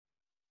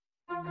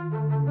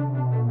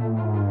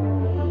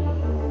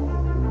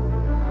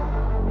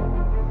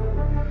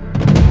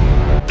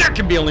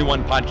be only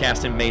one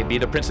podcast, and may it be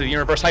the Prince of the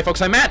Universe. Hi,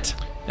 folks. I'm Matt.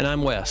 And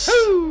I'm Wes.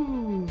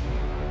 Woo!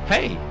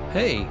 Hey.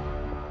 Hey.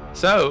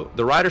 So,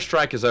 the writer's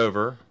strike is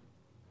over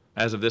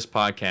as of this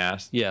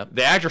podcast. Yeah.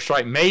 The actor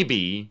strike may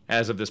be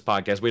as of this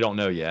podcast. We don't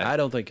know yet. I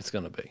don't think it's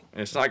going to be.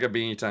 It's not going to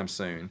be anytime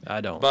soon.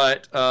 I don't.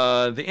 But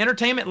the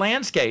entertainment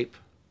landscape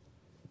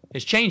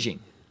is changing.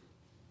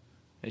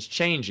 It's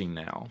changing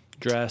now.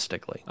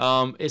 Drastically.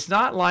 It's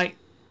not like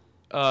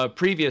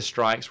previous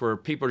strikes where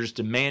people are just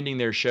demanding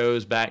their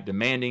shows back,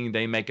 demanding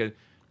they make a...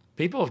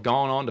 People have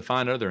gone on to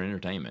find other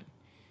entertainment.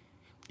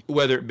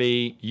 Whether it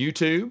be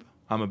YouTube.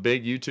 I'm a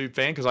big YouTube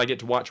fan because I get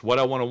to watch what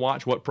I want to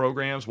watch, what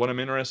programs, what I'm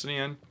interested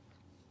in.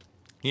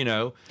 You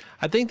know.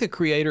 I think the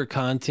creator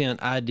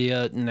content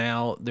idea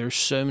now, there's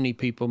so many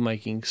people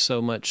making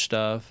so much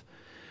stuff,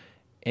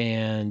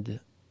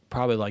 and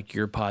probably like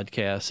your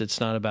podcast,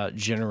 it's not about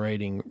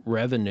generating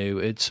revenue.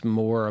 It's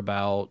more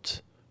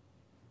about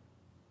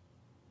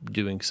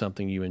doing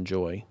something you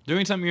enjoy.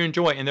 Doing something you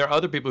enjoy, and there are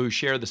other people who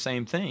share the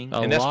same thing,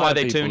 and that's lot why of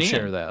they people tune in.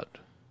 share that.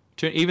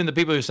 Even the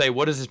people who say,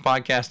 "What is this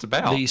podcast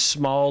about?" These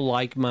small,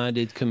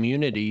 like-minded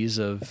communities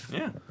of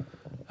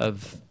a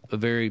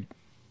very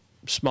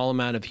small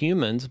amount of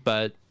humans,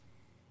 but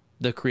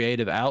the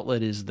creative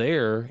outlet is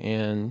there,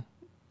 and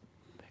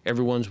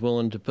everyone's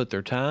willing to put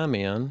their time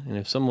in. And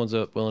if someone's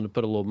willing to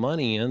put a little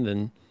money in,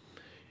 then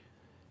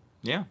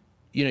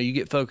you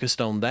get focused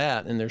on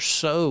that. And there's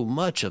so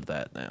much of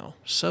that now,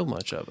 so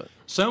much of it.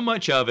 So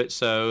much of it,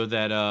 so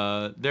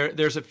that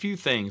there's a few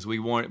things we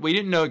want. We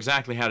didn't know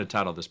exactly how to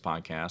title this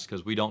podcast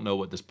because we don't know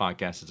what this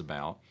podcast is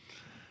about.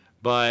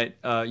 But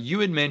you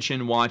had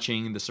mentioned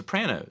watching The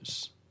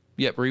Sopranos.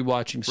 Yep,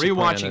 rewatching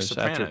Sopranos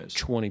after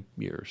 20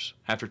 years.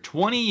 After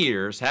 20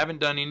 years, haven't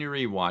done any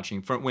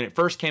rewatching. From when it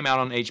first came out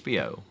on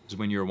HBO is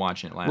when you were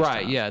watching it last time.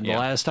 Right, yeah. The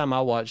last time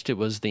I watched it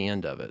was the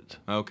end of it.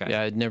 Okay.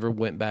 Yeah, I never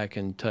went back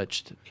and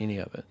touched any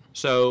of it.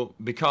 So,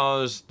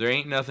 because there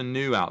ain't nothing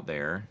new out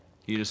there,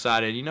 you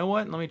decided, you know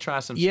what, let me try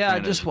some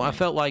Sopranos. I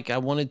felt like I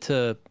wanted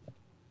to,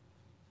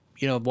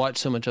 I've watched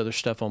so much other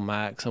stuff on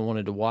Max. I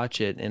wanted to watch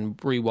it, and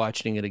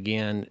rewatching it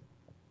again.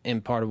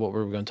 And part of what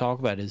we're going to talk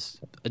about is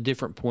a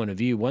different point of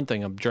view. One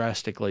thing, I'm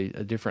drastically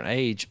a different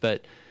age,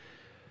 but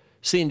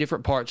seeing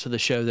different parts of the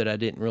show that I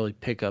didn't really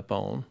pick up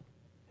on,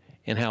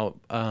 and how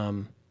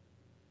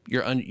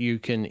you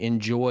can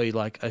enjoy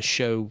like a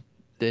show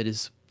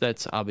that's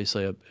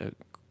obviously a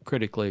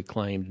critically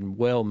acclaimed and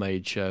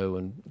well-made show,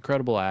 and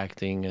incredible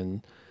acting,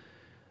 and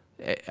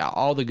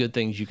all the good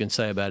things you can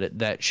say about it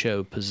that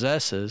show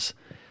possesses.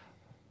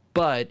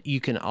 But you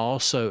can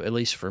also, at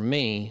least for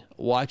me,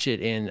 watch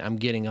it and I'm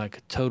getting like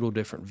a total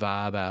different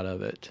vibe out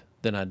of it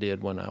than I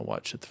did when I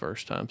watched it the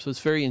first time. So it's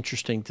very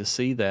interesting to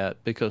see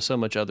that, because so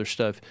much other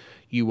stuff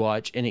you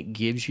watch and it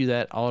gives you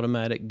that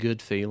automatic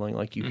good feeling,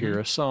 like you hear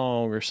a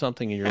song or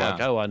something and you're like,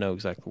 oh, I know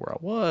exactly where I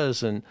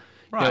was. And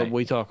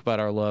we talk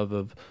about our love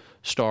of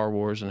Star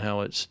Wars and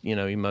how it's,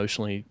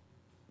 emotionally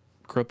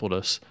crippled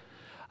us.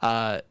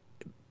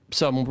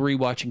 So I'm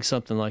rewatching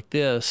something like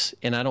this,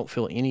 and I don't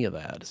feel any of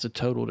that. It's a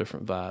total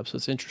different vibe, so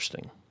it's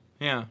interesting.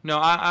 Yeah. No,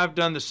 I've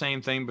done the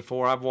same thing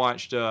before. I've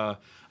watched, I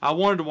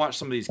wanted to watch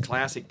some of these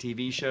classic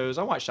TV shows.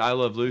 I watched I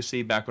Love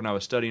Lucy back when I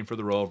was studying for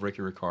the role of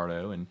Ricky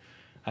Ricardo, and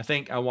I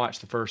think I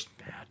watched the first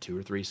 2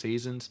 or 3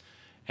 seasons,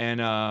 and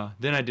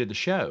then I did the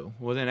show.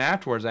 Well, then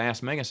afterwards I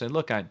asked Megan, I said,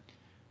 look, I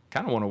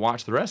kind of want to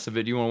watch the rest of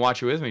it. Do you want to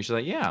watch it with me? She's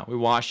like, yeah. We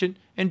watched it.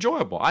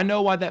 Enjoyable. I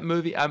know why that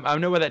movie, I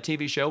know why that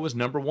TV show was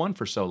 #1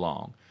 for so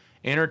long.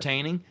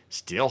 Entertaining,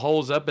 still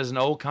holds up as an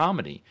old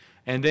comedy.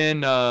 And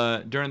then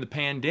during the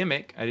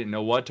pandemic, I didn't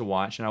know what to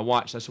watch, and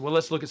I said, well,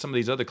 let's look at some of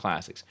these other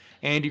classics.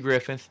 Andy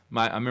Griffith.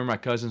 I remember my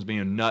cousins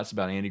being nuts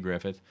about Andy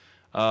Griffith.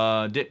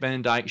 Dick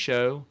Van Dyke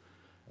Show.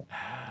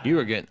 You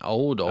were getting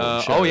old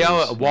shows. Oh,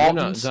 yeah,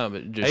 Waltons. I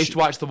used to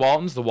watch the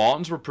Waltons. The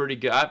Waltons were pretty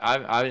good.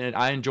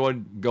 I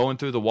enjoyed going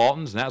through the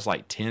Waltons, and that was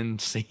like 10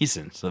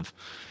 seasons of,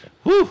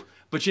 whew.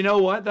 But you know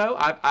what, though?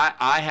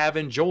 I have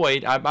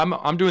enjoyed...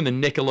 I'm doing the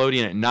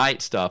Nickelodeon at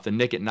Night stuff, the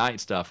Nick at Night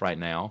stuff right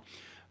now.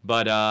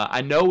 But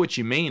I know what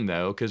you mean,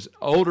 though, because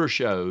older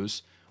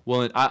shows...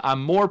 Well,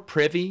 I'm more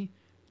privy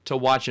to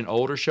watch an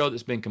older show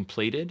that's been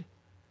completed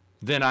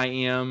than I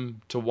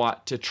am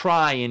to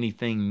try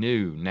anything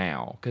new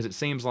now. Because it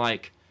seems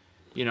like...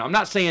 I'm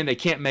not saying they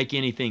can't make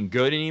anything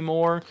good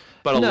anymore,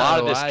 but a lot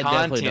of this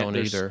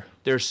content...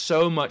 There's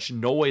so much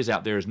noise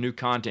out there as new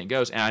content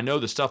goes. And I know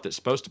the stuff that's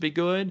supposed to be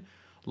good...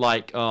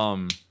 Like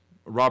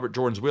Robert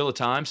Jordan's Wheel of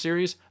Time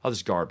series, this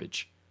is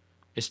garbage.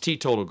 It's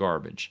teetotal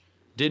garbage.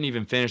 Didn't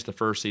even finish the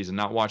first season,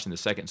 not watching the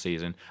second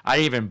season. I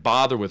didn't even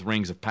bother with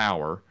Rings of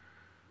Power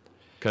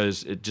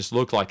because it just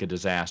looked like a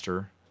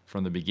disaster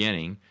from the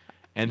beginning.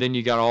 And then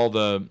you got all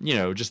the,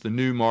 just the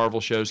new Marvel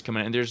shows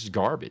coming in, and there's just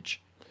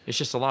garbage. It's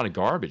just a lot of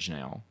garbage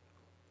now.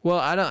 Well,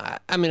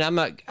 I'm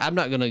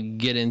not going to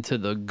get into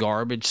the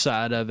garbage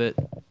side of it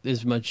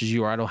as much as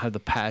you are. I don't have the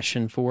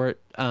passion for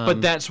it.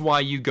 But that's why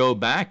you go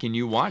back and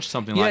you watch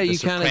something like The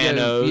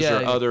Sopranos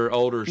or other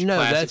older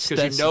classics,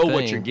 because you know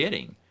what you're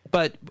getting.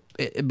 But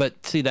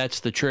see, that's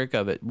the trick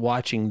of it.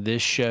 Watching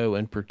this show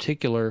in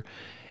particular,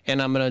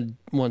 And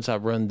once I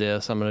run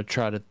this, I'm gonna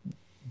try to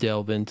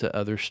delve into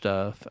other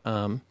stuff.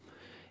 And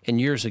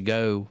years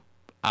ago,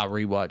 I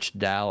rewatched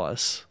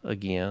Dallas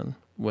again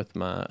with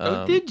my.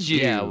 Did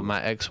you? Yeah, with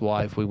my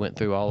ex-wife. We went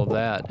through all of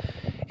that,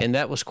 and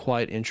that was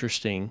quite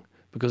interesting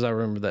because I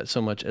remember that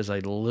so much as a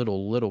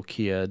little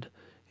kid,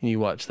 and you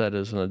watch that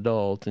as an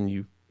adult, and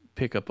you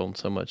pick up on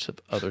so much of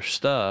other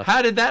stuff.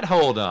 How did that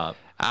hold up?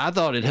 I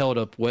thought it held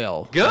up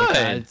well.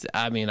 Good.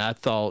 I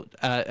thought.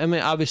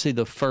 Obviously,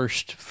 the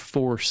first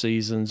 4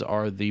 seasons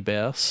are the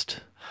best.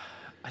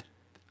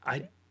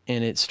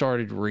 And it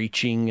started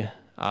reaching,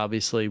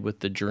 obviously,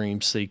 with the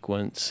dream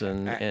sequence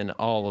and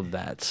all of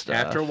that stuff.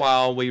 After a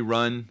while, we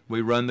run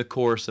the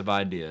course of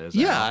ideas.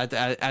 Yeah,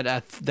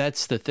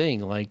 that's the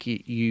thing. Like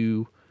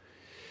you,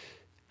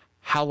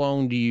 how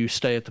long do you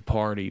stay at the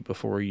party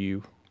before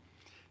you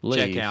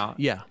leave? Check out?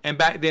 Yeah. And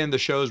back then, the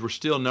shows were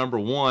still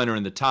 #1 or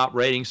in the top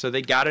ratings, so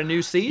they got a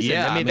new season.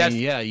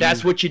 Yeah,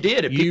 that's what you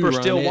did. If people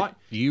are still watching,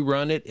 you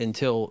run it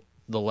until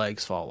the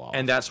legs fall off.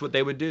 And that's what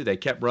they would do. They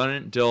kept running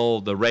it until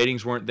the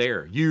ratings weren't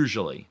there,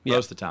 usually,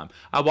 most of the time.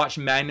 I watched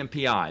Magnum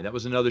P.I. That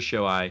was another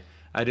show I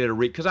did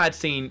because I'd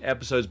seen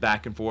episodes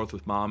back and forth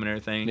with Mom and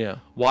everything. Yeah.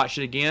 Watched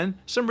it again.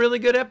 Some really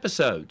good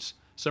episodes.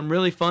 Some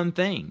really fun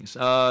things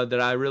that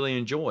I really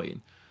enjoyed.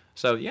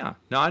 So, yeah.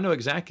 No, I know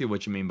exactly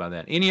what you mean by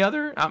that. Any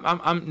other?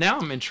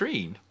 I'm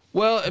intrigued.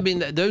 Well,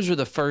 those are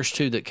the first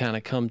 2 that kind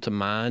of come to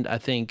mind. I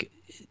think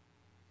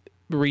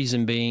the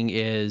reason being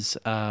is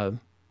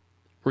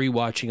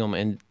rewatching them,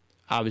 and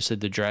obviously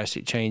the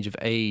drastic change of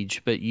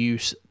age, but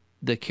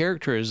the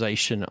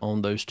characterization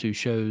on those 2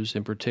 shows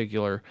in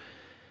particular,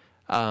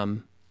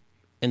 and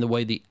the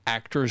way the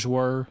actors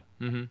were,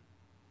 and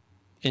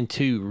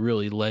 2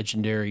 really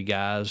legendary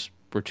guys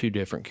were 2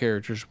 different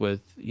characters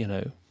with,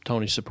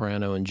 Tony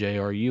Soprano and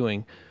J.R.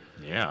 Ewing,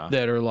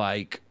 that are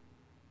like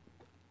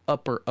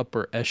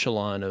upper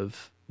echelon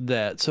of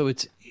that. So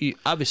it's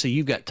obviously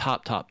you've got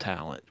top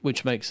talent,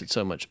 which makes it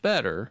so much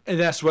better. And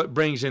that's what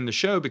brings in the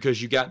show,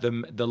 because you got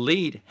the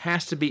lead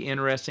has to be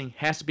interesting,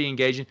 has to be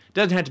engaging.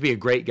 Doesn't have to be a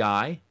great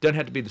guy. Doesn't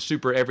have to be the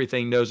super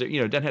everything knows it.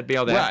 Doesn't have to be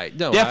all that. Right.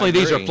 No, definitely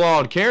these are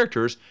flawed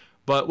characters,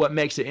 but what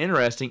makes it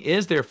interesting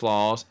is their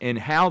flaws and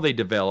how they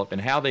develop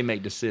and how they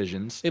make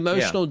decisions.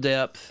 Emotional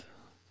depth,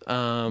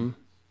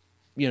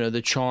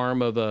 the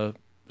charm of a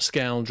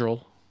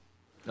scoundrel.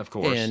 Of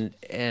course.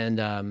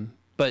 And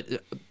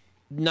but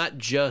not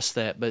just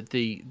that, but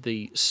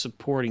the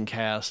supporting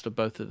cast of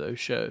both of those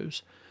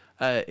shows.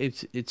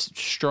 It's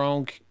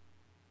strong,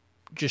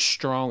 just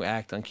strong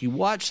acting. You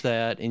watch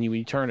that, and when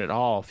you turn it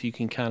off, you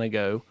can kind of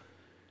go,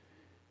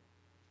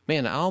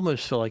 man, I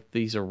almost feel like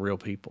these are real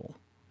people.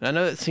 I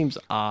know it seems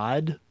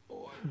odd,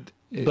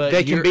 but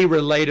they can be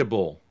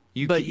relatable.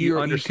 You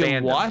understand you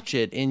can watch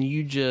it, and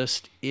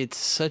it's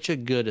such a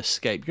good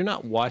escape. You're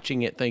not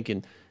watching it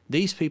thinking,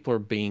 these people are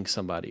being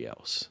somebody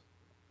else.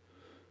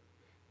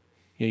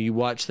 You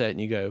watch that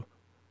and you go,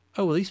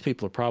 oh, well, these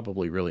people are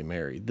probably really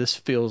married. This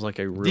feels like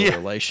a real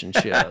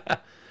relationship.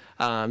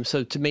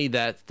 So to me,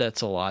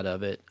 that's a lot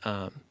of it.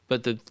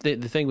 But the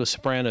thing with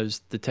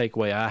Sopranos, the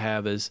takeaway I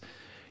have is,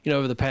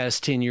 over the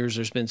past 10 years,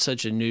 there's been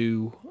such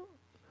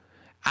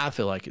I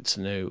feel like it's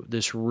new,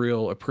 this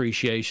real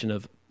appreciation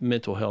of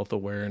mental health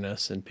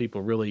awareness and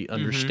people really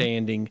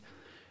understanding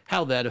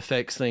how that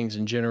affects things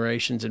in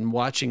generations, and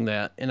watching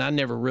that. And I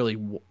never really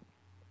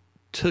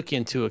took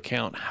into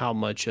account how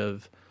much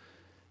of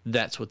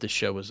that's what the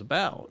show was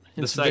about.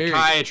 The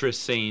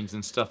psychiatrist scenes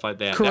and stuff like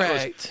that.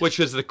 Correct. Which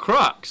was the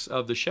crux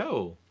of the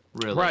show,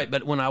 really. Right,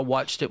 but when I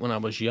watched it when I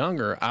was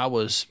younger, I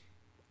don't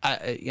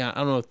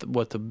know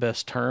what the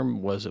best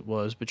term was,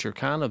 but you're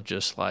kind of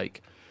just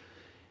like,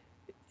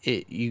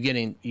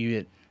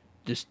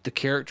 just the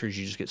characters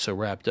you just get so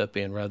wrapped up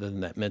in rather than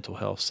that mental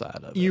health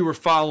side of it. You were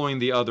following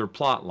the other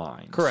plot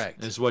lines.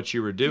 Correct. Is what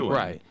you were doing.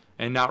 Right.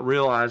 And not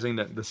realizing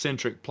that the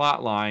centric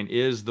plot line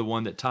is the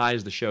one that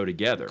ties the show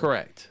together.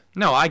 Correct.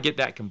 No, I get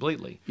that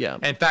completely. Yeah.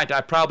 In fact, I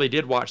probably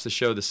did watch the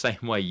show the same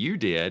way you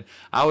did.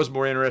 I was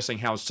more interested in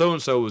how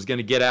so-and-so was going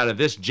to get out of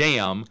this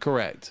jam.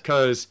 Correct.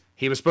 Because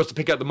he was supposed to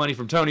pick up the money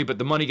from Tony, but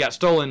the money got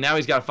stolen. Now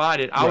he's got to fight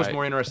it. I was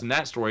more interested in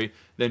that story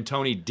than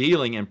Tony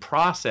dealing and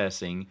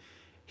processing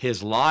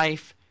his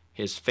life,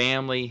 his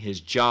family,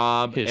 his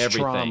job, his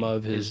everything. Trauma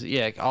of his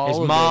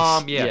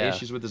mom,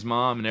 issues with his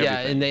mom and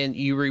everything. Yeah, and then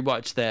you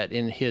rewatch that,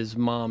 and his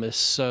mom is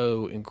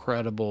so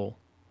incredible,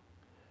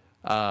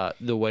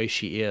 the way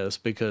she is,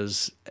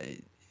 because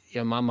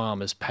my mom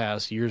has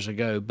passed years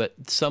ago, but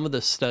some of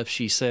the stuff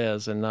she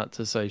says, and not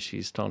to say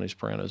she's Tony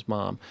Soprano's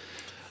mom,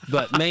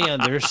 but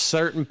man, there's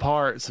certain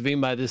parts of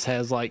anybody that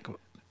has like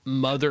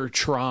mother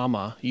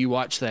trauma, you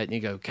watch that and you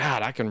go,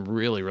 God, I can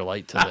really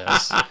relate to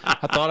this.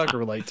 I thought I could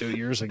relate to it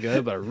years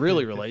ago, but I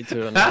really relate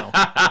to it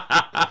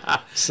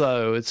now.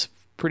 So it's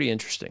pretty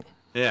interesting.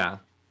 Yeah.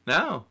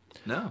 No.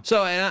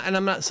 So, and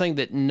I'm not saying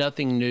that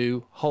nothing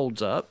new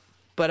holds up,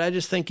 but I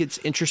just think it's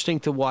interesting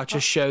to watch a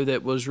show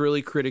that was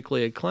really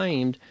critically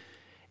acclaimed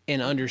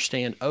and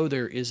understand,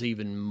 there is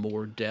even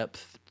more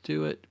depth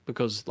to it,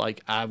 because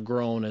like I've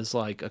grown as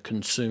like a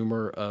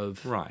consumer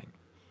of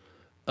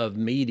of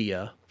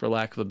media, for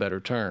lack of a better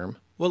term.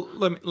 Well,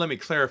 let me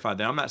clarify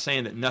that. I'm not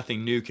saying that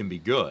nothing new can be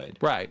good.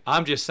 Right.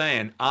 I'm just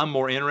saying I'm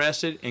more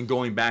interested in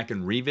going back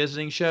and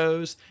revisiting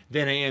shows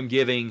than I am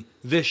giving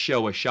this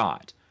show a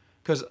shot.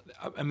 Because,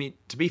 I mean,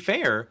 to be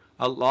fair,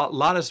 a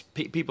lot of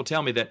people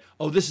tell me that,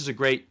 oh, this is a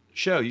great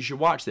show, you should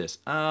watch this.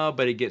 Oh,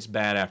 but it gets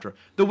bad after.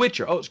 The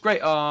Witcher, oh, it's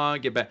great. Oh,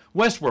 get bad.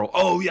 Westworld,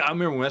 oh, yeah, I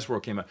remember when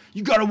Westworld came out.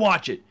 You got to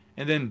watch it.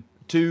 And then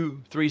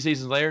 2-3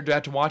 seasons later, do I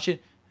have to watch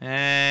it?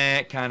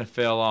 It kind of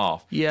fell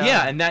off.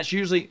 Yeah, and that's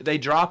usually, they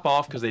drop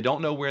off because they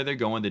don't know where they're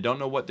going. They don't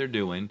know what they're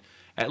doing.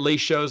 At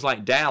least shows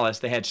like Dallas,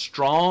 they had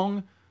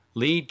strong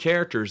lead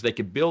characters they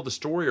could build the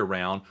story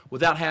around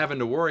without having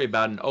to worry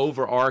about an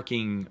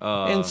overarching...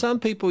 and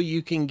some people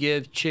you can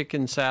give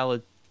chicken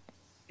salad,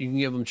 you can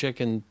give them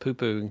chicken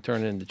poo-poo and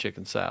turn it into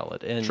chicken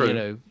salad. And, True. you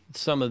know,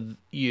 some of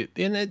you...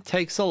 And it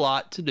takes a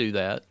lot to do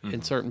that,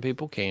 and certain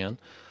people can.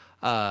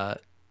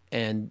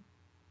 And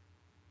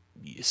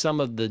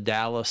some of the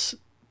Dallas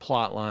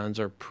plot lines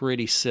are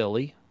pretty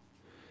silly,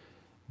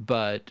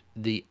 but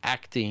the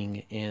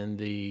acting and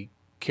the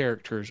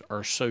characters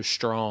are so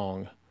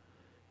strong.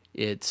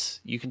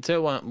 You can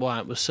tell why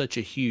it was such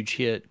a huge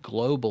hit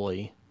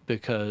globally,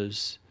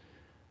 because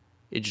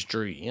it just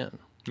drew you in.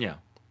 Yeah.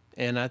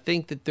 And I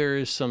think that there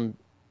is some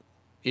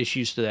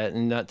issues to that,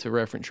 and not to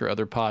reference your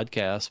other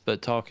podcast,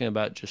 but talking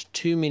about just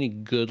too many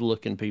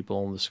good-looking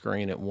people on the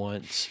screen at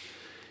once,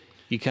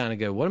 you kind of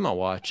go, what am I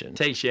watching?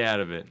 Takes you out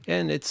of it.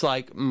 And it's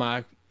like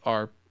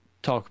our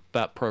talk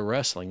about pro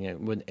wrestling,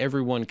 and when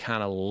everyone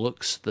kind of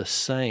looks the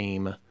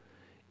same,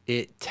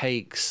 it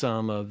takes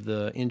some of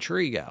the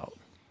intrigue out.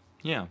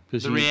 Yeah,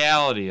 the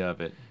reality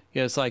of it.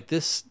 Yeah, it's like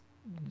this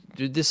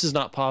is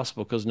not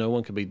possible because no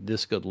one could be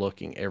this good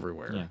looking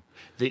everywhere.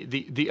 Yeah.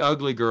 The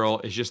ugly girl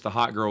is just the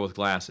hot girl with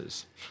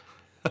glasses.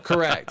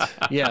 Correct.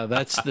 Yeah,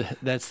 that's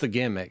the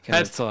gimmick.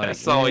 And that's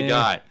all we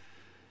got.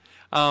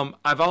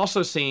 I've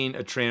also seen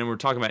a trend. We're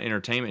talking about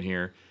entertainment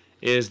here.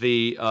 Is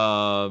the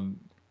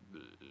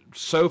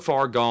so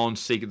far gone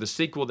sequel, the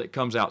sequel that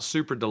comes out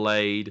super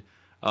delayed,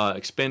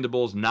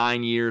 Expendables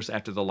 9 years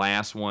after the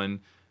last one.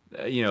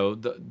 You know,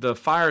 the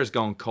fire has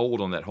gone cold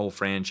on that whole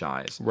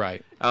franchise.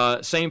 Right.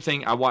 Same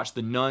thing. I watched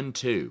The Nun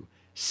 2.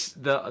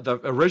 The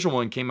original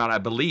one came out, I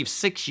believe,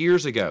 6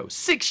 years ago.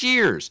 6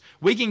 years.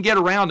 We can get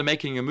around to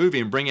making a movie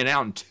and bring it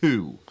out in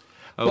 2.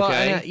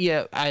 Okay.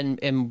 Well,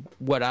 and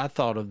what I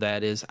thought of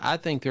that is, I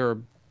think there are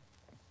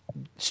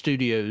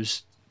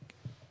studios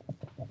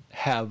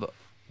have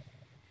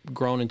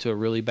grown into a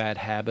really bad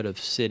habit of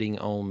sitting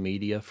on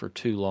media for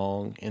too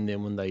long, and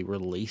then when they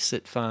release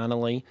it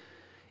finally,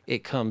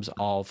 it comes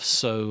off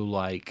so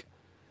like,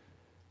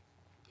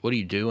 what are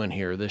you doing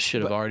here? This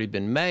should have already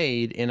been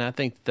made. And I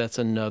think that's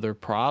another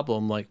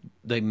problem. Like,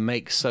 they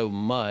make so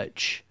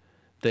much,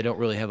 they don't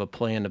really have a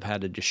plan of how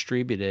to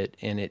distribute it,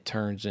 and it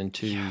turns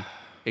into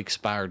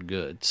expired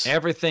goods.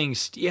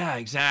 Everything's, yeah,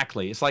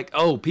 exactly. It's like,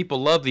 oh,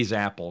 people love these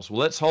apples. Well,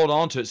 let's hold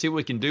on to it, see what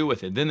we can do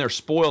with it. Then they're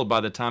spoiled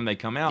by the time they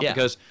come out.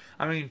 Because,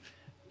 I mean,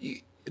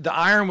 the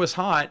iron was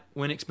hot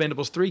when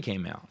Expendables 3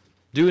 came out.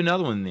 Do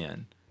another one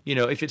then. You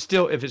know, if it's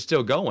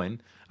still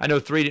going. I know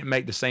 3 didn't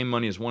make the same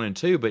money as 1 and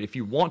 2, but if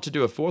you want to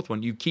do a 4th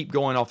one, you keep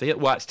going off the hit.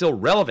 Well, it's still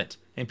relevant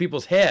in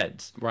people's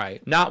heads.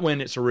 Right. Not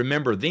when it's a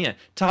remember then.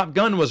 Top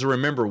Gun was a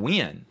remember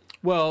when.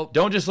 Well,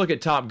 don't just look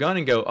at Top Gun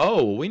and go,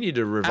 "Oh, we need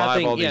to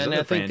revive all these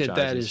other franchises." I think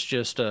that is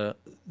just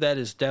that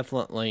is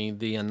definitely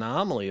the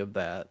anomaly of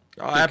that.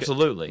 Oh,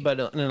 absolutely. But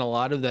and a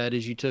lot of that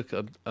is you took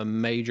a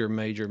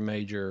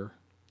major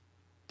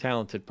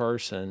talented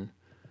person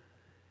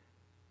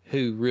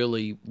who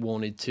really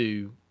wanted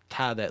to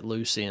tie that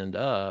loose end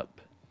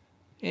up,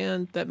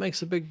 and that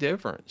makes a big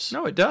difference.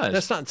 No, it does.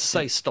 That's not to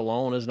say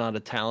Stallone is not a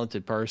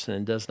talented person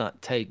and does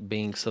not take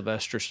being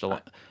Sylvester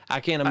Stallone. I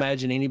can't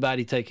imagine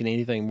anybody taking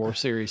anything more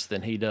serious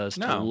than he does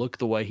to look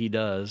the way he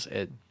does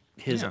at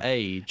his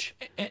age.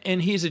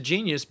 And he's a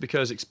genius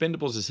because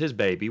Expendables is his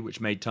baby,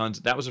 which made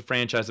tons. That was a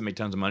franchise that made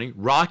tons of money.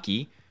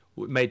 Rocky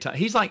made tons.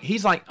 He's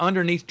like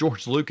underneath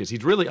George Lucas.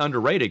 He's really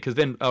underrated because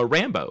then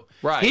Rambo.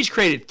 Right. He's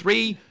created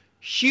 3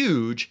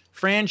 huge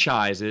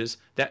franchises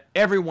that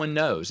everyone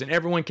knows, and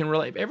everyone can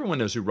relate. Everyone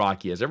knows who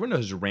Rocky is. Everyone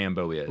knows who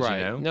Rambo is. Right.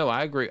 You know? No,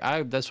 I agree.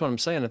 That's what I'm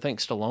saying. I think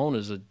Stallone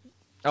is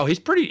he's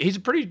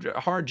a pretty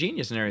hard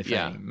genius and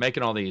everything,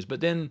 making all these. But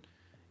then,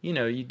 you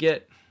know, you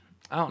get,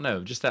 I don't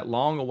know, just that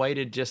long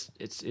awaited. Just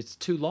it's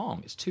too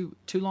long. It's too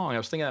long. I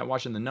was thinking that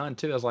watching The Nun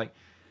too. I was like,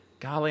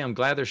 golly, I'm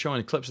glad they're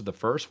showing clips of the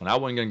first one. I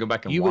wasn't going to go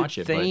back and watch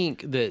it. You would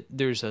think that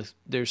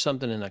there's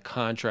something in a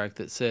contract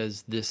that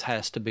says this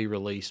has to be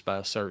released by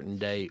a certain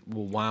date.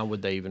 Well, why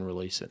would they even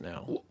release it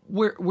now?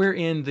 We're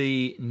in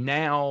the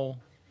now.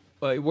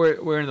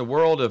 We're in the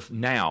world of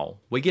now.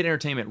 We get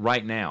entertainment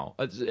right now.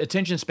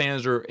 Attention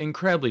spans are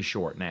incredibly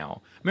short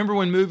now. Remember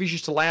when movies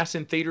used to last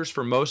in theaters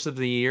for most of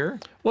the year?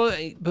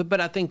 Well,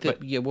 but I think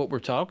that what we're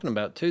talking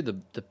about too,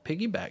 the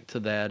piggyback to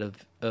that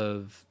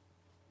of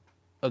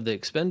the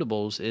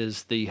Expendables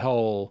is the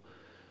whole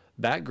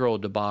Batgirl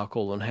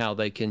debacle and how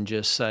they can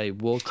just say,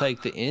 we'll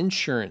take the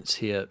insurance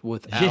hit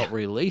without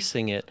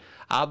releasing it.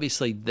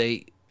 Obviously,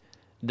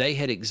 they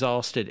had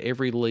exhausted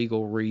every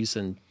legal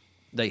reason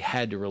they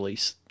had to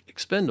release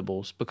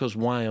Expendables, because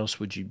why else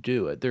would you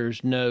do it?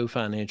 There's no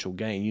financial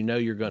gain. You know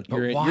you're in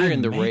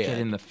the red. It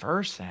in the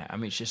first half? I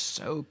mean, it's just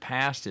so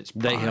past its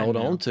prime. They held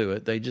on to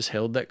it. They just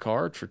held that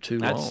card for too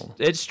long.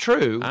 It's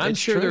true. I'm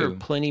sure there are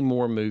plenty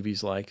more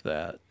movies like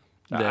that.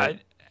 I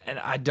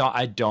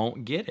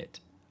don't get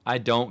it. I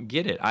don't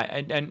get it.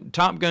 And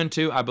Top Gun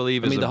 2, I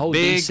believe, is the whole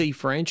DC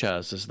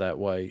franchise is that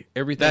way.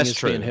 Everything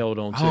is being held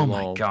on too long.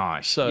 Oh my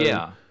gosh! So,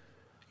 yeah.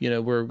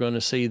 We're going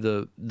to see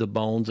the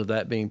bones of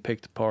that being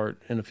picked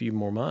apart in a few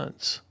more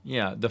months.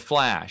 Yeah, The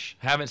Flash.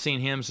 Haven't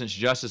seen him since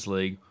Justice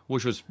League,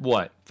 which was,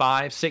 what,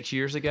 5-6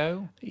 years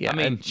ago? Yeah,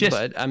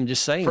 but I'm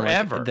just saying,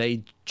 forever.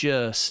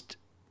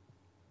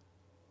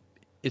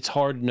 It's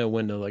hard to know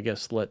when to, I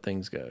guess, let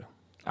things go.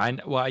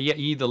 You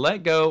either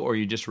let go or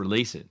you just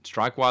release it.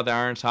 Strike while the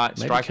iron's hot.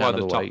 Maybe strike while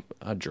the way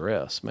I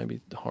dress.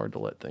 Maybe it's hard to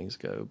let things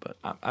go, but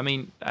I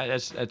mean,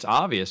 that's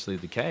obviously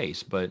the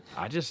case. But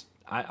I'm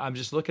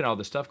just looking at all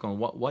this stuff going,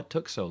 what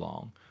took so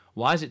long?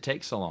 Why does it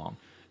take so long?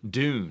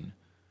 Dune,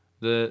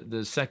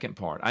 the second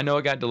part. I know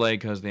it got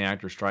delayed because of the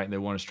actor's strike. They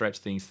want to stretch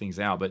things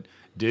out. But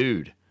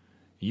dude,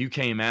 you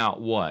came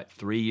out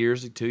 3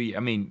 years, 2 years?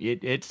 I mean,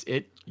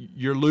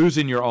 you're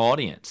losing your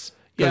audience.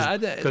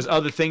 Because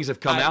other things have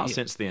come out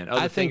since then.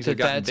 I think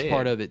that's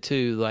part of it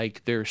too.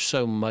 Like, there's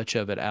so much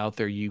of it out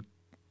there.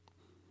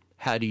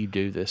 How do you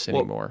do this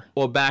anymore?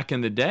 Well, back in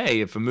the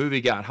day, if a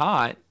movie got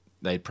hot,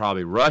 they'd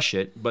probably rush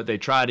it, but they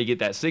try to get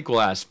that sequel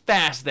out as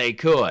fast as they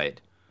could.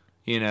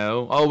 We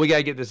got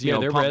to get this,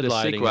 pump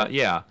this sequel out.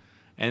 Yeah.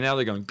 And now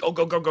they're going, go,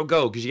 go, go, go,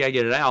 go, because you got to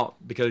get it out,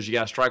 because you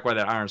got to strike while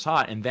that iron's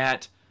hot. And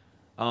that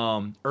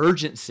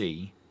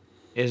urgency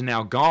is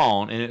now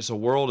gone, and it's a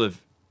world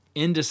of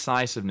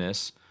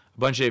indecisiveness. A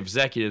bunch of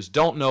executives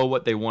don't know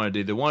what they want to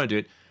do. They want to do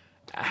it.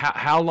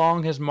 How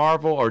long has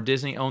Marvel or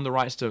Disney owned the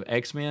rights to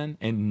X-Men?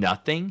 And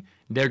nothing.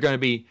 They're going to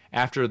be,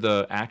 after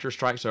the actor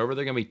strike's over,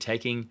 they're going to be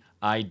taking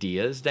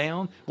ideas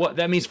down. What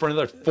that means for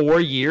another 4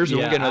 years?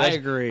 Yeah, I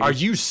agree. Are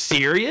you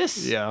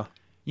serious? Yeah.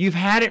 You've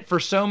had it for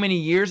so many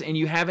years and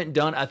you haven't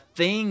done a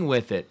thing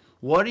with it.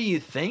 What are you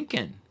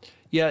thinking?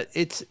 Yeah,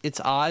 it's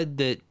odd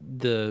that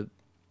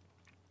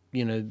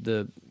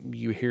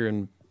you hear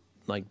in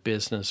like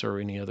business or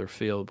any other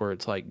field where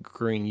it's like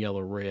green, yellow,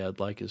 red,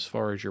 like as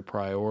far as your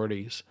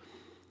priorities,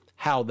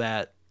 how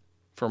that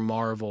for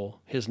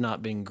Marvel has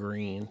not been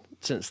green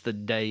since the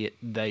day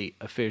they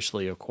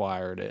officially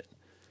acquired it.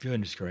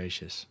 Goodness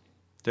gracious.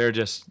 They're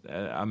just,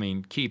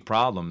 key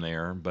problem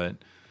there. But,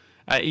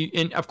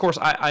 and of course,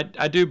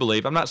 I do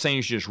believe, I'm not saying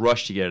you should just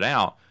rush to get it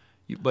out,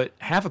 but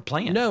have a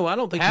plan. No, I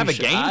don't think have you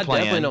should. Game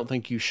plan. I definitely don't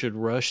think you should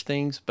rush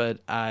things, but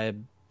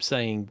I'm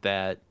saying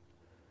that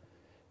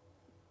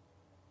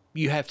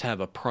you have to have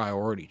a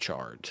priority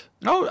chart.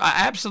 Oh,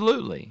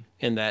 absolutely.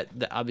 And that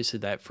obviously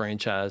that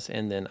franchise,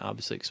 and then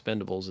obviously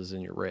Expendables is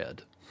in your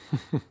red.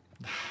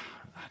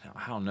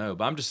 I don't know,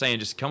 but I'm just saying,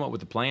 just come up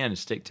with a plan and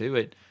stick to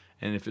it.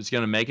 And if it's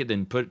going to make it,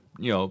 then put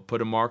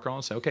a marker on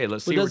and say, okay,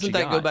 let's see what you got.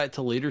 Doesn't that go back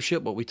to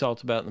leadership, what we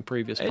talked about in the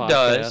previous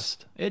podcast?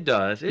 It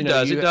does. It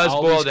does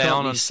boil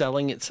down on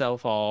selling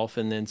itself off,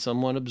 and then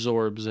someone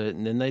absorbs it,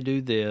 and then they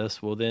do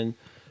this. Well, then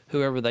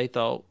whoever they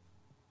thought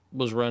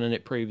was running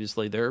it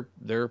previously,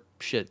 they're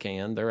shit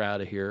can. They're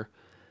out of here.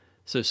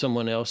 So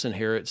someone else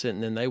inherits it,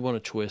 and then they want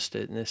to twist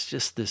it, and it's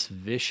just this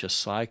vicious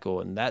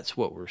cycle. And that's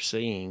what we're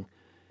seeing.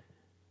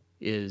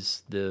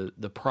 Is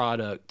the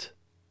product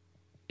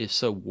is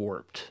so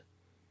warped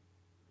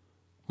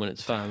when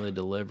it's finally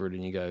delivered,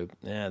 and you go,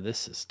 "Yeah,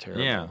 this is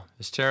terrible." Yeah,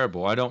 it's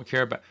terrible. I don't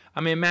care about.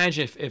 I mean,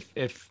 imagine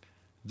if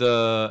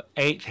the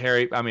eighth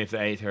Harry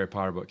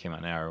Potter book came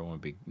out now, everyone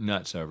would be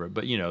nuts over it.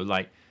 But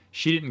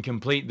she didn't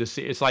complete the.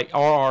 It's like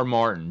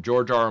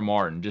George R.R.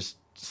 Martin, just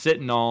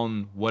sitting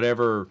on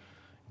whatever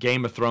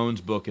Game of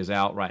Thrones book is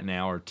out right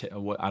now, or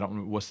I don't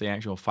know what's the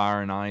actual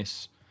Fire and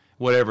Ice,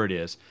 whatever it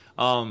is.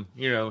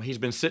 He's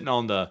been sitting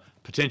on the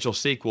potential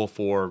sequel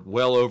for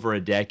well over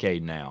a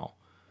decade now.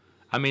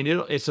 I mean,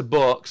 it's a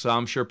book, so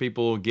I'm sure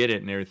people will get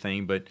it and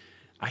everything, but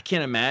I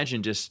can't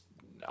imagine just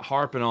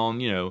harping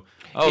on, it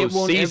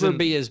won't ever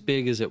be as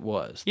big as it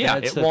was. Yeah,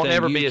 it won't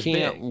ever be as big. You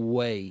can't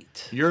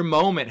wait. Your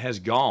moment has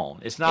gone.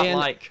 It's not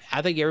like...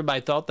 I think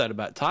everybody thought that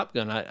about Top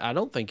Gun. I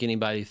don't think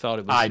anybody thought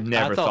it was... I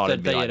never thought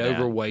that they had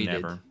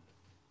overweighted. Never.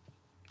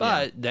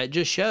 But that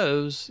just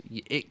shows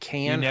it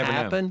can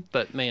happen.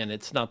 But, man,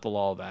 it's not the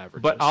law of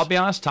averages. But I'll be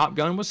honest, Top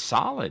Gun was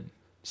solid.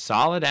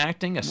 Solid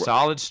acting, a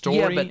solid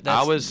story. Yeah,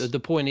 but the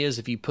point is,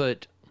 if you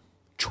put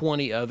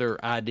 20 other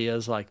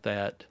ideas like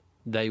that,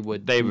 they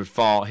would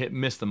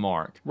miss the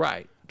mark.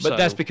 Right. But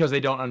that's because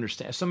they don't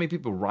understand. So many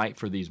people write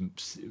for these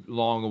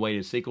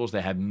long-awaited sequels.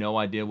 They have no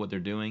idea what they're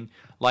doing.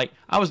 Like,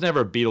 I was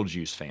never a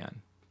Beetlejuice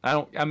fan. I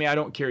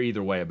don't care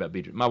either way about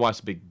Beetlejuice. My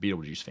wife's a big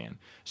Beetlejuice fan.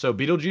 So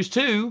Beetlejuice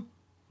 2,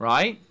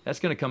 right? That's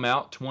going to come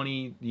out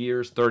 20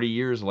 years, 30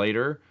 years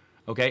later.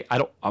 Okay?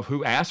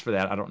 Who asked for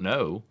that? I don't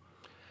know.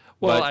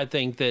 Well, I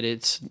think that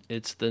it's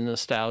the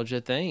nostalgia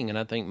thing, and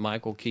I think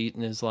Michael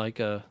Keaton is like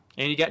a...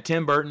 And you got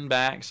Tim Burton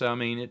back, so I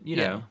mean,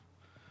 know.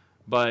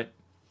 But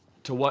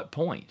to what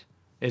point?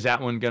 Is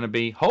that one going to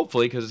be,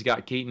 hopefully, because it's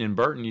got Keaton and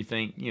Burton, you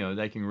think,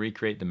 they can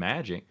recreate the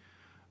magic.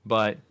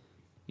 But,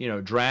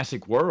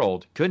 Jurassic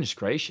World, goodness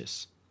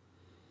gracious.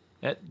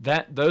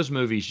 Those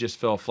movies just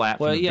fell flat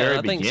from the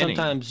very beginning. Well, yeah, I think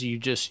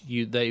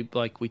sometimes they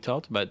like we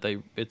talked about,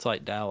 it's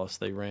like Dallas.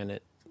 They ran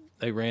it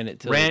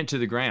to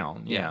the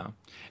ground, yeah.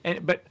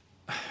 But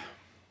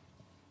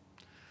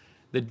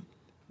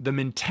the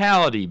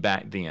mentality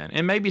back then,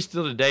 and maybe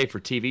still today for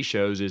TV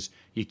shows, is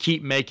you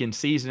keep making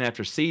season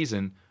after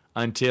season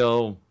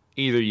until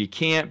either you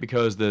can't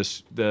because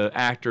the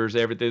actors,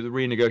 they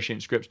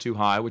renegotiate scripts too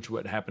high, which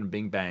would happen to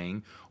Bing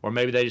Bang, or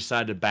maybe they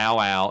decide to bow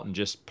out and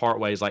just part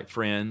ways like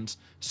Friends,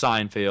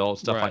 Seinfeld,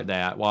 stuff like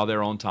that, while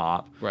they're on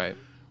top. Right.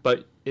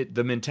 But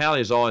the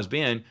mentality has always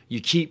been you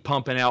keep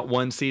pumping out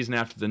one season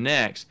after the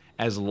next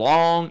as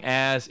long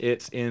as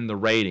it's in the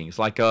ratings.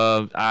 Like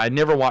I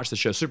never watched the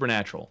show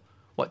Supernatural.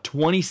 What,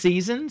 20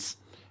 seasons?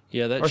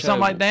 Yeah, that or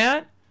something like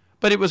that.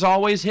 But it was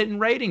always hitting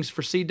ratings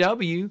for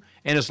CW,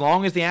 and as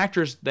long as the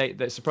actors, they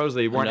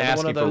supposedly weren't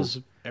asking one of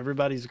those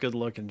everybody's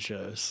good-looking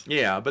shows.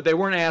 Yeah, but they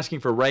weren't asking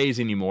for raise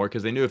anymore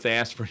because they knew if they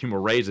asked for any more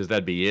raises,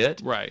 that'd be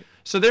it. Right.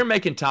 So they're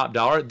making top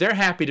dollar. They're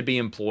happy to be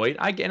employed.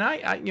 I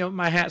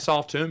my hat's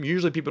off to them.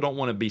 Usually people don't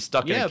want to be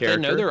stuck in a character. Yeah, if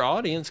they know their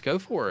audience, go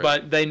for it.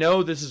 But they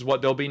know this is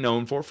what they'll be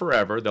known for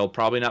forever. They'll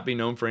probably not be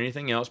known for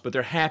anything else, but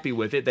they're happy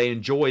with it. They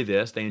enjoy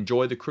this. They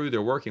enjoy the crew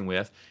they're working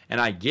with, and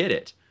I get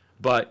it.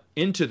 But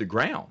into the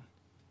ground.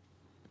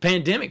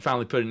 Pandemic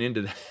finally put an end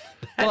to that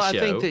well, I show.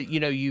 think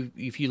that,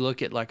 if you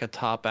look at like a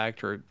top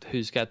actor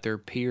who's got their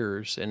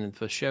peers, and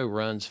if a show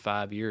runs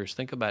 5 years,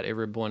 think about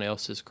everyone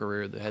else's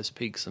career that has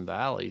peaks and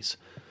valleys.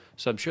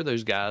 So I'm sure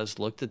those guys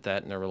looked at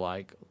that and they were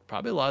like,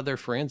 probably a lot of their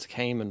friends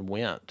came and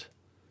went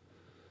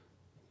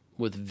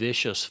with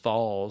vicious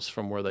falls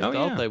from where they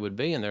thought they would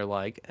be. And they're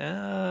like,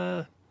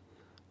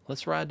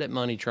 let's ride that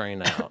money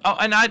train out.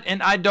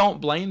 And I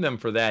don't blame them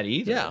for that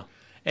either. Yeah.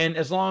 And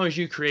as long as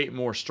you create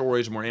more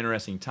stories, more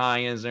interesting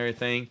tie-ins and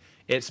everything,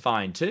 it's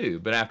fine too.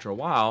 But after a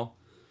while,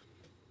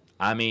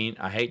 I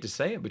hate to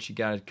say it, but you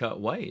got to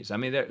cut ways.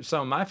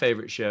 Some of my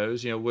favorite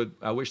shows,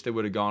 I wish they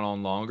would have gone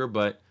on longer,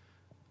 but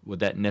would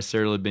that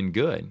necessarily have been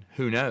good?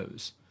 Who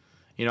knows?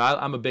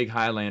 I'm a big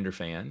Highlander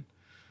fan.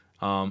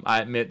 I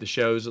admit the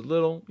show's a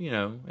little,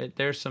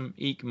 there's some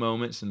eek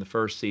moments in the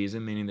first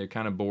season, meaning they're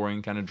kind of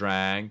boring, kind of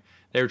drag.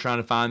 They were trying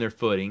to find their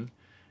footing.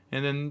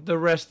 And then the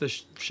rest of the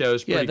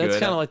show's pretty good. Yeah, that's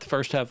kind of like the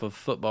first half of a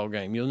football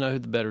game. You'll know who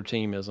the better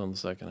team is on the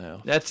second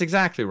half. That's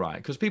exactly right.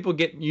 Because people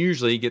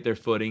usually get their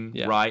footing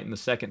right in the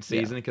second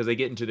season because they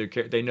get into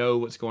they know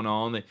what's going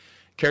on. The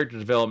character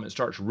development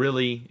starts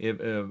really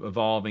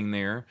evolving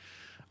there.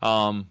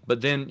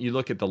 But then you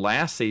look at the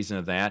last season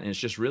of that, and it's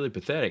just really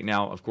pathetic.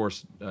 Now, of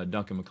course,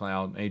 Duncan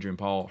MacLeod, Adrian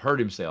Paul, hurt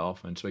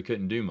himself, and so he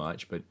couldn't do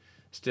much. But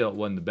still, it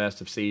wasn't the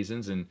best of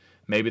seasons, and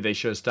maybe they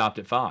should have stopped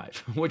at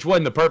 5, which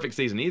wasn't the perfect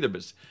season either,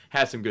 but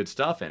had some good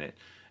stuff in it.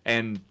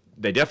 And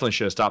they definitely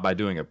should have stopped by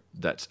doing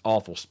that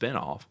awful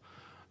spinoff.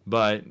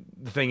 But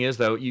the thing is,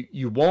 though,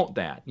 you want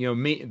that.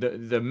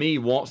 Me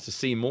wants to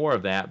see more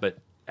of that, but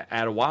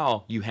at a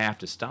while, you have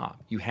to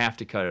stop. You have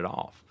to cut it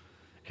off.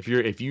 If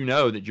you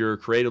know that you're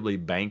creatively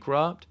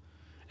bankrupt,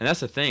 and that's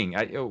the thing.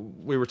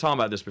 We were talking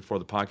about this before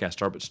the podcast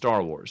started, but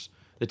Star Wars,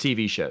 the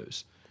TV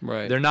shows,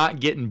 right? They're not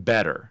getting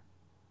better,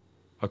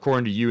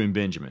 according to you and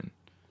Benjamin.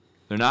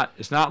 They're not.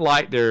 It's not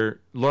like they're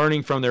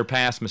learning from their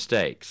past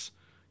mistakes.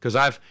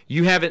 Because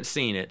you haven't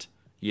seen it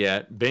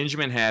yet.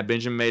 Benjamin had.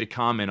 Benjamin made a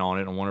comment on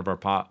it on one of our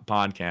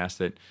podcasts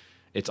that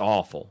it's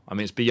awful.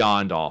 It's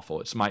beyond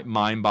awful. It's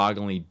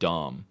mind-bogglingly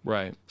dumb.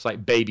 Right. It's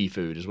like baby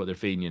food is what they're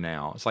feeding you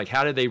now. It's like,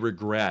 how did they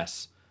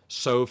regress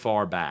so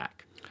far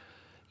back?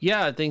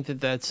 Yeah, I think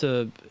that's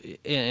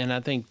and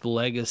I think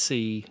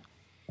legacy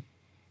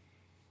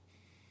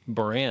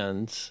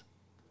brands,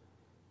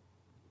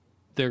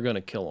 they're going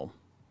to kill them.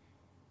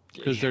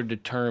 Because they're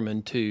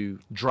determined to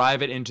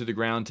drive it into the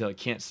ground until it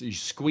can't. You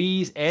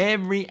squeeze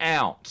every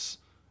ounce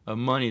of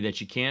money that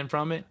you can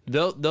from it.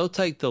 They'll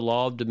take the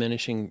law of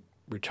diminishing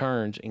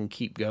returns and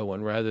keep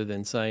going rather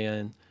than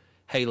saying,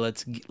 "Hey,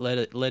 let's let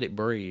it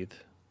breathe."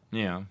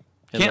 Yeah,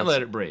 can't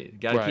let it breathe.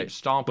 Got to keep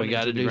stomping. We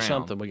got to do ground.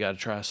 something. We got to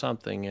try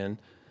something,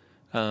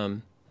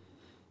 and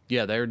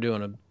they're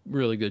doing a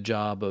really good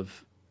job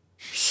of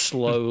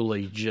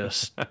slowly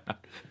just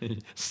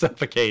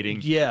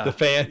suffocating the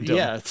fandom.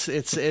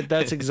 Yeah,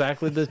 that's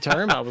exactly the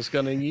term I was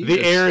going to use.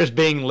 The air is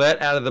being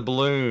let out of the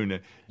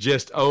balloon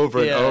just over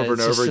and over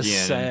and over again. It's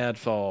a sad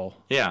fall.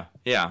 Yeah.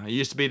 It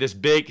used to be this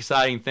big,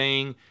 exciting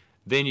thing.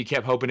 Then you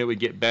kept hoping it would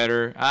get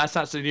better. It's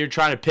not so you're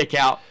trying to pick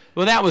out.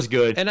 Well, that was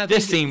good. And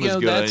this scene was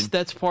good.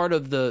 That's part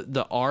of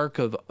the arc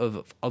of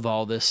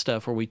all this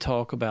stuff where we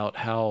talk about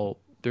how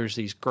there's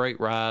these great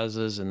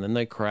rises and then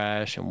they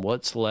crash and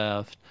what's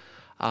left.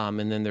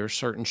 And then there are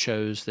certain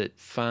shows that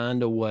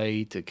find a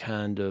way to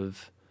kind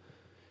of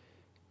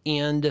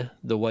end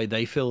the way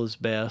they feel is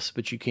best,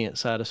 but you can't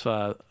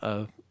satisfy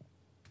an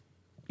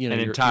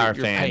entire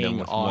your fandom paying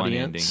with audience.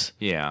 One ending.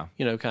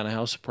 Yeah. Kind of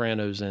how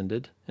Sopranos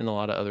ended, and a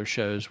lot of other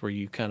shows where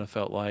you kind of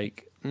felt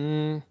like,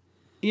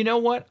 You know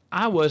what?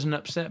 I wasn't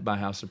upset by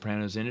how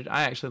Sopranos ended.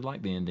 I actually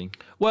liked the ending.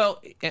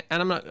 Well,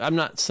 and I'm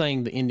not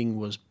saying the ending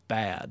was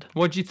bad.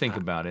 What'd you think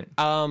about it?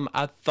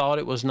 I thought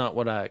it was not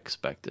what I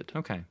expected.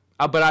 Okay.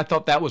 But I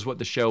thought that was what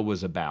the show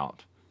was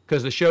about.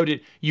 Because the show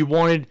you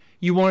wanted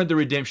the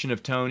redemption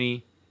of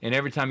Tony, and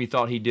every time you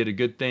thought he did a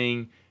good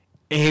thing,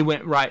 he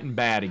went right and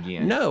bad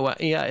again. No,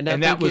 yeah,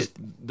 and that was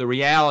the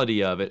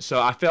reality of it.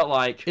 So I felt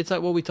like it's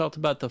like what we talked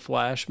about the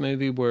Flash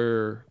movie,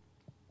 where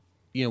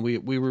we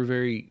were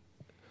very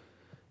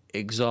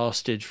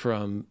exhausted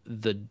from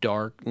the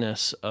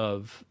darkness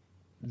of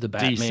the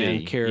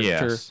Batman DC, character,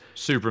 yes.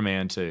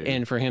 Superman too,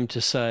 and for him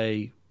to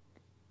say,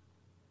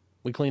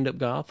 "We cleaned up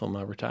Gotham.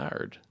 I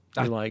retired."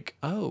 You're like,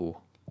 "Oh,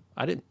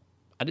 I didn't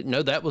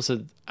know that was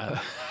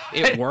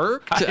it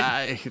worked.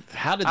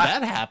 How did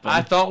that happen?"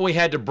 I thought we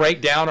had to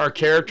break down our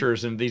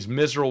characters in these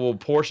miserable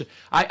portions.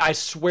 I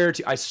swear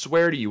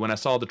to you, when I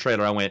saw the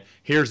trailer, I went,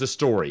 "Here's the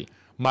story.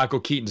 Michael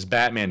Keaton's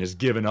Batman has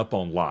given up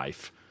on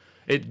life.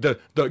 The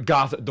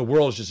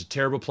world is just a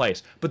terrible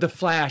place. But the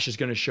Flash is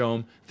going to show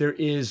him there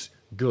is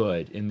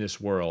good in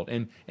this world,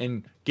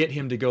 and get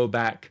him to go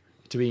back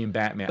to being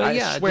Batman." But I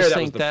just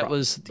think that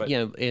was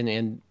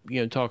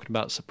talking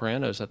about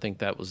Sopranos, I think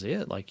that was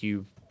it. Like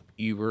you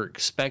were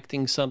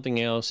expecting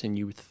something else, and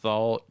you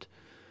thought,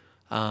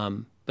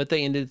 but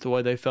they ended it the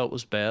way they felt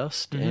was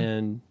best. Mm-hmm.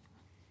 And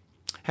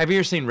have you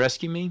ever seen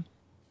Rescue Me?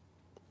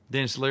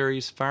 Dennis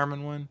Leary's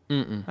fireman one?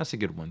 Mm-mm. That's a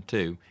good one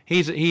too.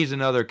 He's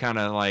another kind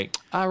of like,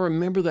 I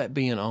remember that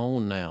being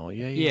on now.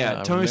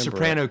 Yeah. Tony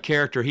Soprano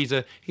character. He's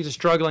a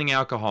struggling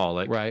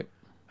alcoholic, right?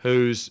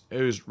 Who's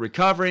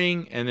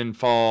recovering and then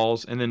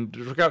falls and then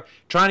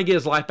trying to get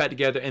his life back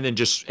together, and then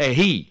just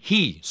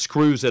he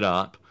screws it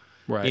up,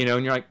 right?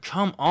 And you're like,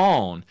 come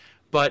on.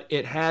 But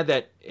it had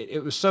that.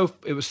 It was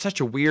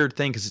such a weird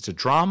thing because it's a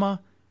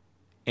drama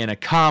and a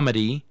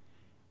comedy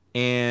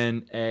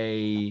and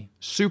a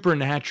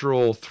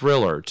supernatural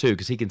thriller too,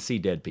 because he can see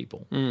dead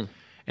people.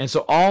 And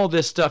so all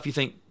this stuff, you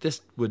think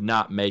this would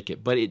not make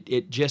it, but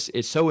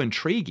it's so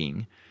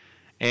intriguing.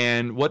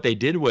 And what they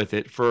did with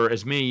it for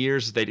as many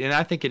years as they did, and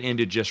I think it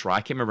ended just right.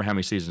 I can't remember how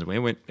many seasons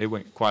it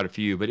went quite a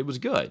few, but it was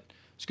good.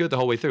 It's good the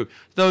whole way through.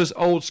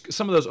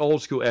 Some of those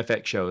old school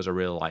FX shows I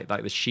really like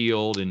The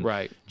Shield and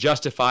right.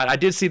 Justified. I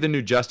did see the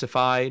new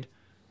Justified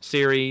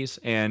series,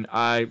 and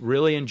I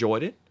really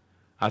enjoyed it.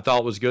 I thought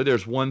it was good.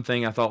 There's one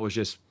thing I thought was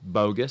just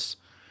bogus.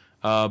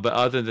 But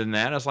other than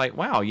that, I was like,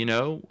 wow,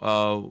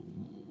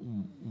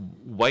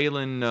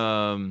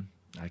 Waylon,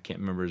 I can't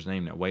remember his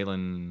name now,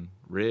 Waylon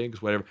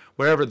Riggs,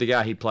 whatever the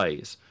guy he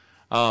plays,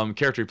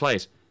 character he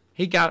plays,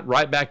 he got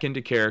right back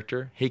into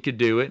character. He could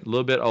do it, a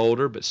little bit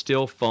older, but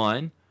still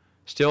fun.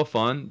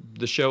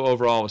 The show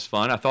overall was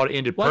fun. I thought it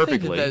ended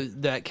perfectly. I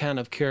think that kind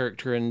of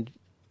character, and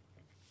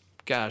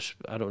gosh,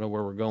 I don't know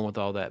where we're going with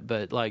all that,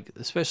 but like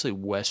especially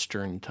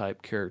Western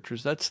type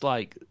characters, that's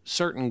like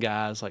certain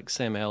guys like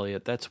Sam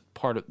Elliott, that's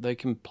part of, they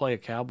can play a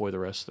cowboy the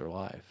rest of their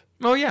life.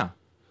 Oh yeah.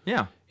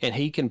 Yeah. And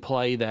he can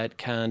play that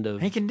kind of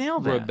he can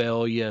nail that.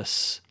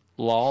 Rebellious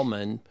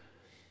lawman.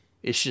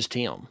 It's just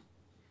him.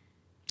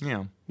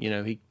 Yeah.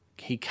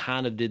 He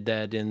kind of did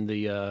that in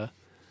the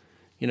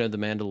The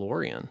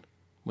Mandalorian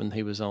when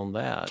he was on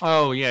that.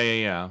 Oh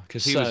yeah.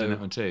 Because he was in that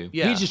one too.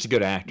 Yeah. He's just a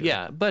good actor.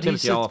 Yeah, but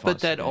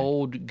that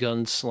old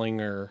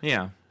gunslinger.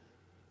 Yeah.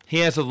 He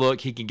has a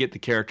look. He can get the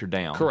character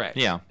down. Correct.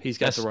 Yeah. He's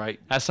got the right.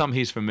 That's something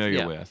he's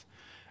familiar with.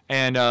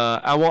 And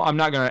I'm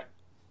not going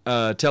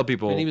to tell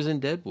people. And he was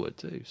in Deadwood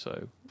too.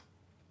 So.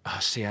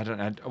 See,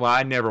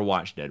 I never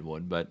watched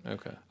Deadwood, but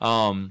okay.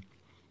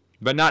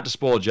 But not to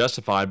spoil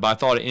Justified, but I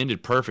thought it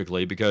ended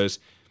perfectly because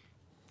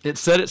it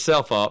set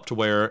itself up to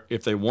where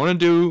if they want to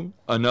do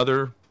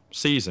another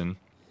season,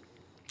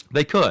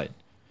 they could.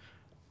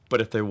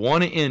 But if they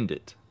want to end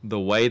it the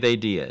way they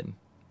did,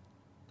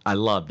 I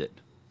loved it.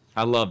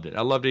 I loved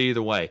it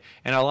either way.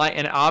 And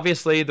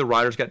obviously the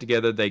writers got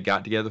together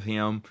with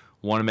him,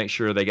 want to make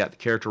sure they got the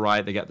character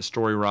right, they got the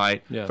story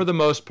right. Yeah. For the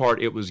most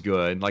part, it was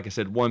good. Like I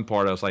said, one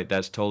part I was like,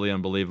 that's totally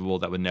unbelievable.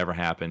 That would never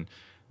happen.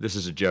 This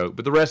is a joke.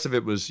 But the rest of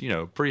it was,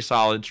 pretty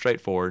solid,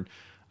 straightforward.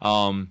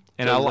 And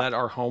is that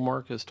our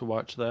homework is to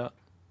watch that?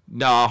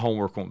 No, our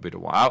homework won't be to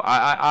watch.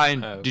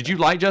 Okay. Did you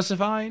like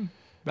Justified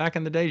back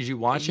in the day? Did you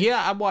watch it?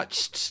 Yeah,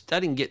 I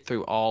didn't get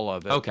through all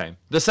of it. Okay.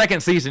 The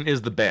second season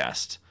is the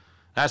best.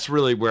 That's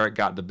really where it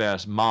got the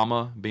best.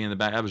 Mama being the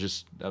best.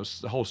 That was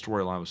the whole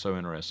storyline was so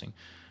interesting.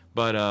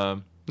 But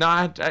no,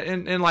 I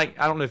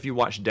don't know if you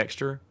watched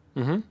Dexter.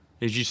 Mm-hmm.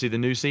 Did you see the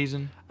new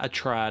season? I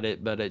tried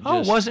it, but it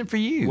it wasn't for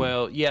you.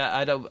 Well, yeah,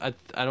 I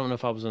don't know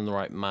if I was in the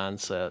right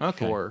mindset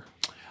for.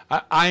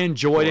 I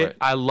enjoyed it.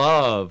 I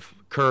love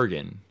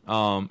Kurgan,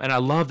 and I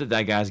love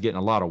that guy's getting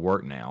a lot of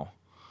work now.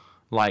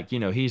 Like he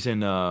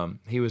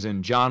was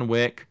in John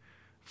Wick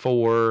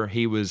 4.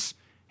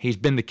 He's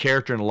been the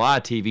character in a lot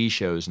of TV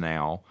shows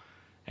now.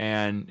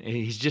 And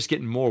he's just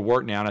getting more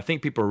work now. And I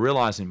think people are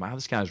realizing, wow,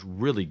 this guy's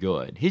really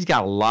good. He's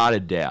got a lot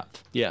of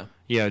depth. Yeah.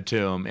 To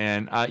him.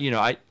 And,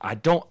 I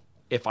don't,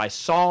 if I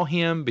saw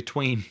him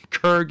between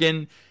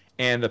Kurgan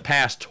and the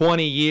past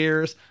 20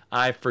 years,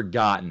 I've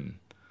forgotten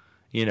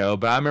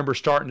But I remember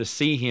starting to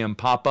see him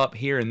pop up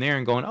here and there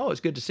and going, oh,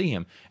 it's good to see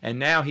him. And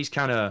now he's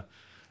kind of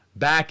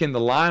back in the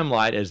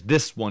limelight as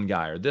this one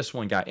guy or this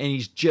one guy, and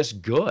he's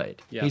just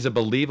good. Yeah. He's a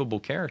believable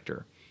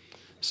character.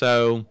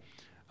 So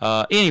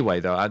anyway,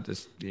 though, I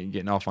just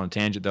getting off on a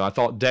tangent, though. I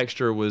thought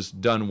Dexter was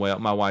done well.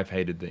 My wife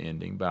hated the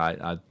ending,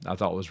 but I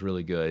thought it was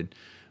really good.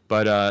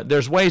 But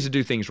there's ways to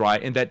do things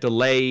right, and that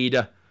delayed,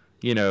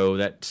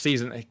 that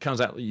season it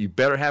comes out, you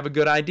better have a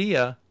good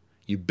idea.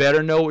 You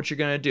better know what you're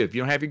going to do. If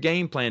you don't have your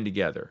game plan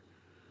together.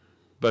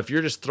 But if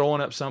you're just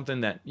throwing up something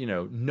that,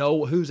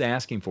 who's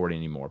asking for it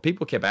anymore?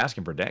 People kept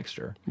asking for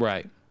Dexter.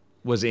 Right.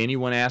 Was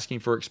anyone asking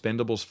for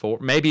Expendables 4?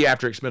 Maybe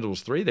after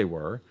Expendables 3 they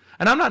were.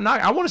 And I'm not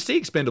I want to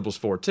see Expendables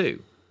 4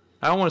 too.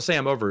 I don't want to say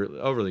I'm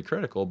overly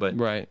critical, but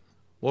right.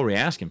 What are we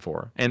asking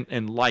for?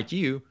 And like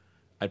you,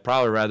 I'd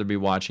probably rather be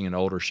watching an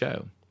older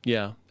show.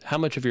 Yeah. How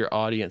much of your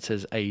audience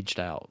has aged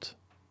out?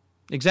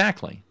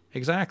 Exactly.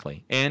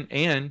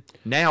 And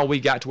now we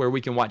got to where we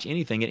can watch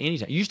anything at any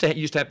time. You used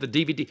to have the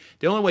DVD.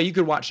 The only way you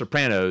could watch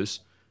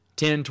Sopranos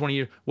 10, 20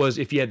 years was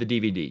if you had the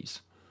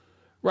DVDs.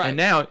 Right. And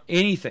now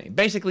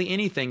basically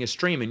anything is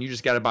streaming. You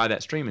just got to buy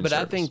that streaming service.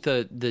 But I think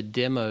the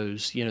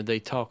demos, they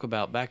talk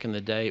about back in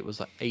the day it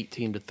was like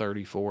 18 to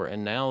 34,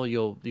 and now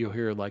you'll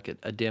hear like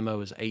a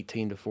demo is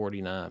 18 to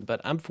 49. But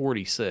I'm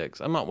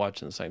 46. I'm not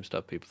watching the same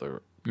stuff people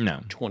are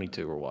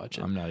 22 are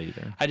watching. I'm not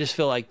either. I just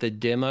feel like the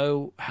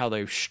demo, how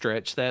they've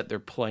stretched that, they're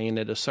playing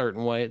it a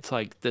certain way. It's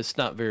like that's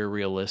not very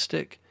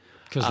realistic.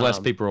 Because less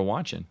people are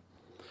watching.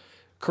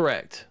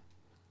 Correct.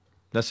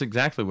 That's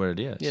exactly what it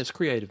is. Yeah, it's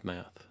creative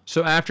math.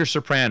 So after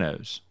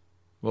Sopranos,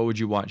 what would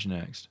you watch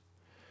next?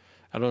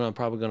 I don't know. I'm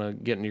probably going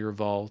to get into your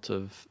vault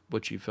of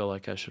what you feel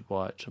like I should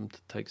watch. I'm to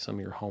take some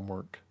of your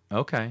homework.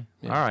 Okay.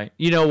 Yeah. All right.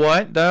 You know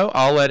what though?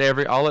 I'll let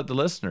the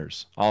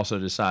listeners also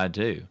decide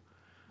too.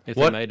 If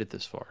they made it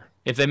this far.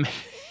 If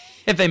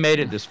they made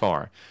it this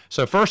far.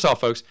 So first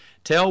off, folks,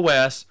 tell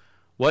Wes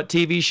what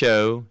TV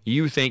show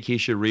you think he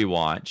should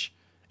rewatch,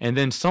 and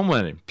then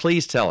someone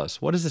please tell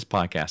us, what is this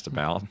podcast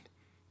about?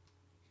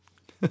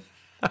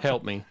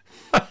 Help me.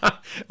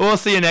 We'll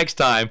see you next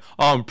time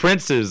on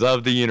Princes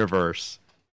of the Universe.